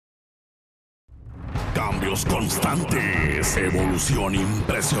Cambios constantes, evolución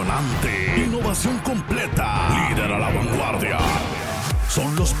impresionante, innovación completa, líder a la vanguardia.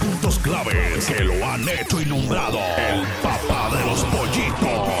 Son los puntos claves que lo han hecho y nombrado el papá de los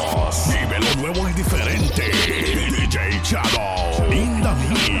pollitos. Vive lo nuevo y diferente. Djshadow in the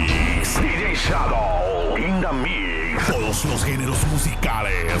mix. Djshadow in the mix. Todos los géneros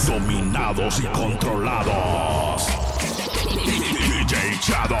musicales dominados y controlados.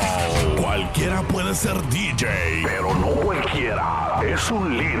 Djshadow. Cualquiera puede ser DJ, pero no cualquiera es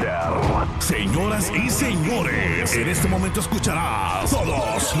un líder. Señoras y señores, en este momento escucharás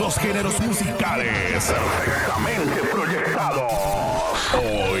todos los géneros musicales perfectamente proyectados.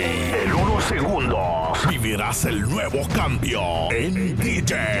 Hoy, en unos segundos, vivirás el nuevo cambio en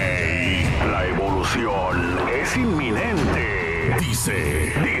DJ. La evolución es inminente.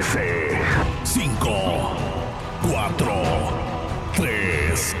 Dice 5, 4,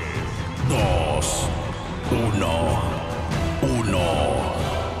 3, 2, 1, 1.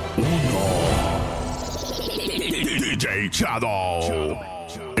 Djshadow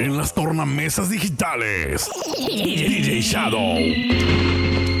en las tornamesas digitales. Djshadow.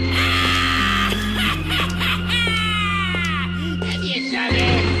 Nadie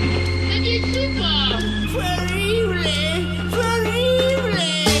sabe, nadie supo. Fue horrible, fue horrible.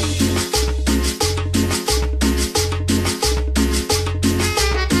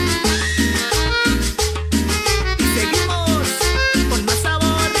 Y seguimos con más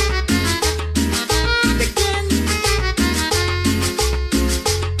sabor. ¿De quién?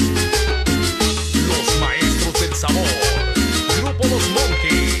 Los maestros del sabor. Grupo Los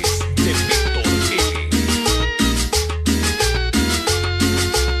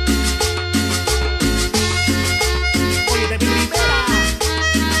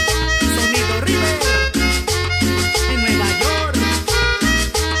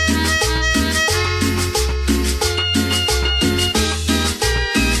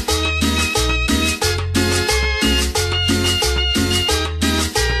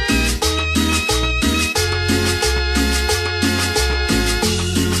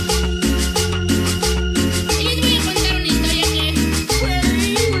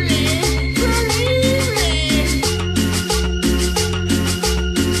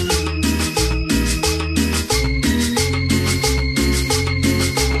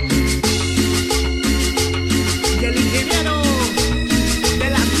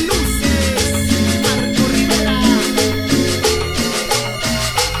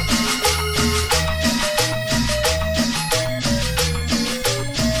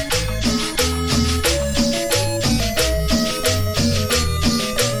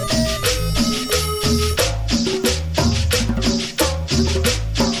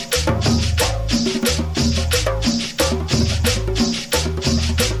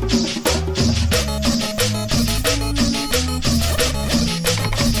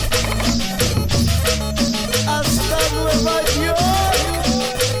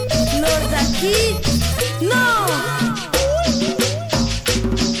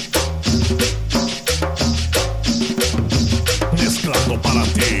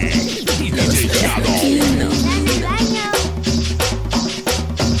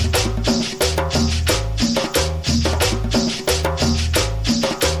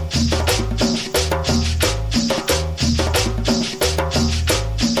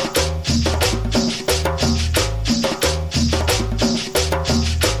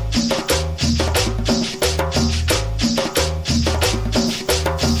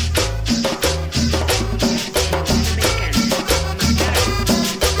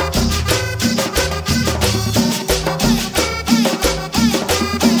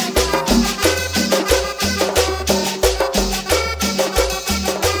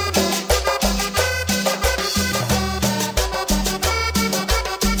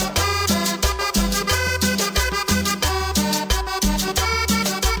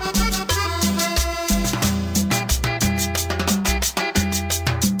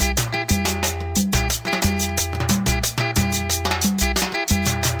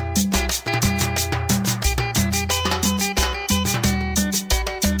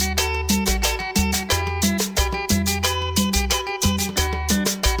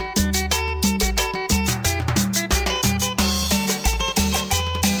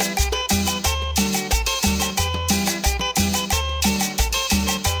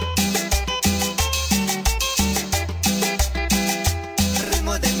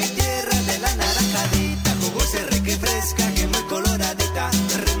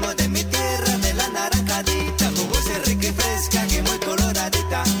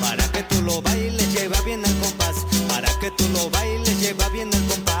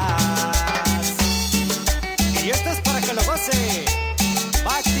 14,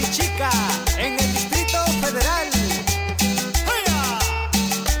 Basti Chica, en el Distrito Federal. ¡Heya!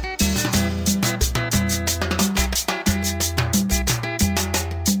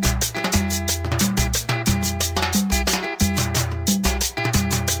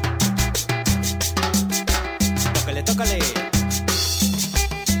 Tócale, tócale.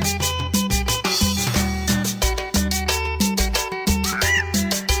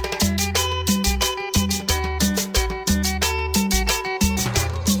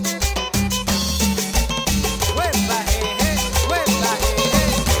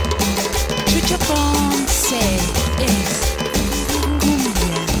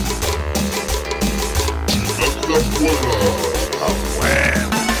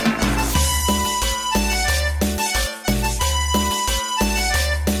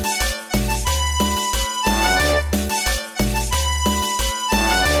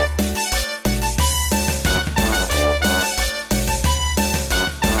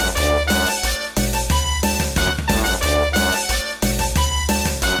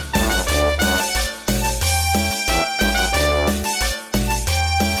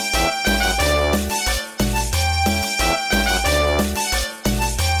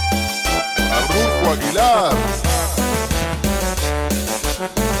 Aguilar.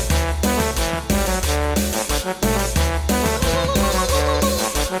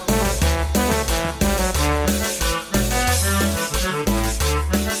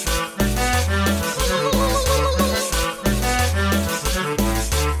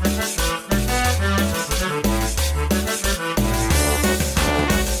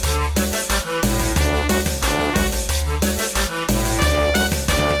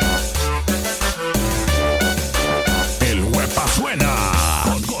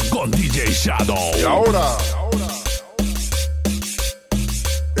 Djshadow. Y ahora,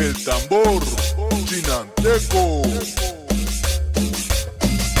 el tambor chinanteco.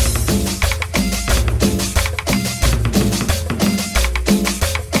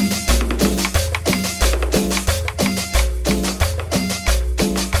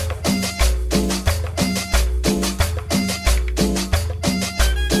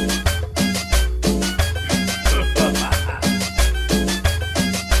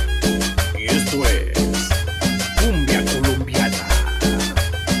 Kumbia colombiana.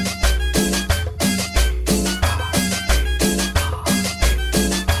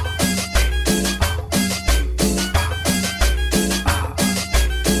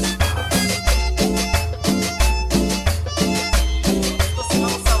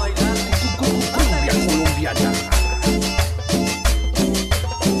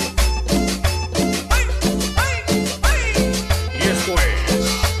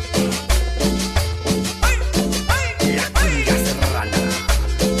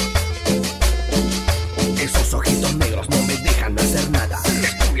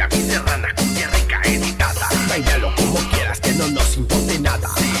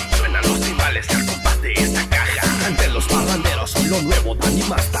 lo nuevo, Dani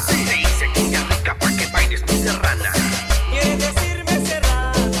Masta. Se dice cumbia rica pa' que bailes mi serrana. Quiere decirme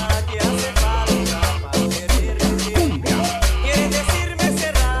serrana que hace falta pa' quererte. Cumbia. Quiere decirme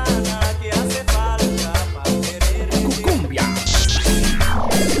serrana que hace falta pa' quererte. Cumbia.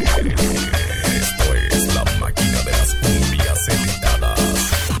 Esto es la máquina de las cumbias editadas.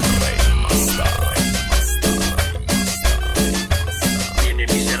 Rey Masta. Viene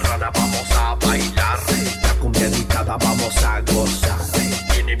mi serrana, vamos a bailar. La cumbia editada, vamos a gozar.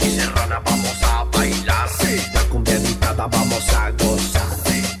 Viene mi serrana, vamos a bailar. La cumbia editada, vamos a gozar.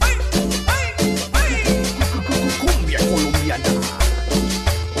 Cumbia colombiana.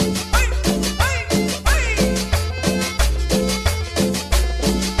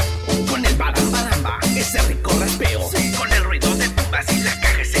 Con el baramba, ese rico raspeo. Con el ruido de tumbas y la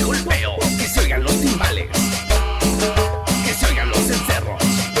caja ese golpeo. Que se oigan los timbales, que se oigan los encerros,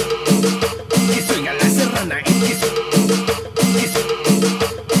 que se oiga la serrana y que se...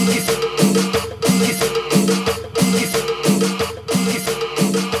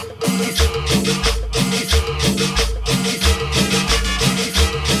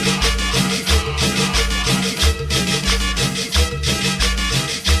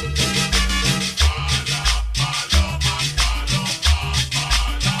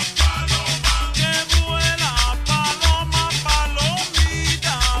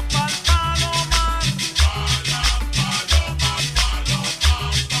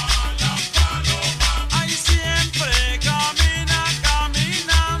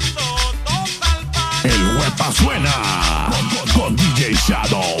 El Wepa suena con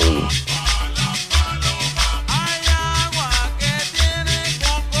Djshadow.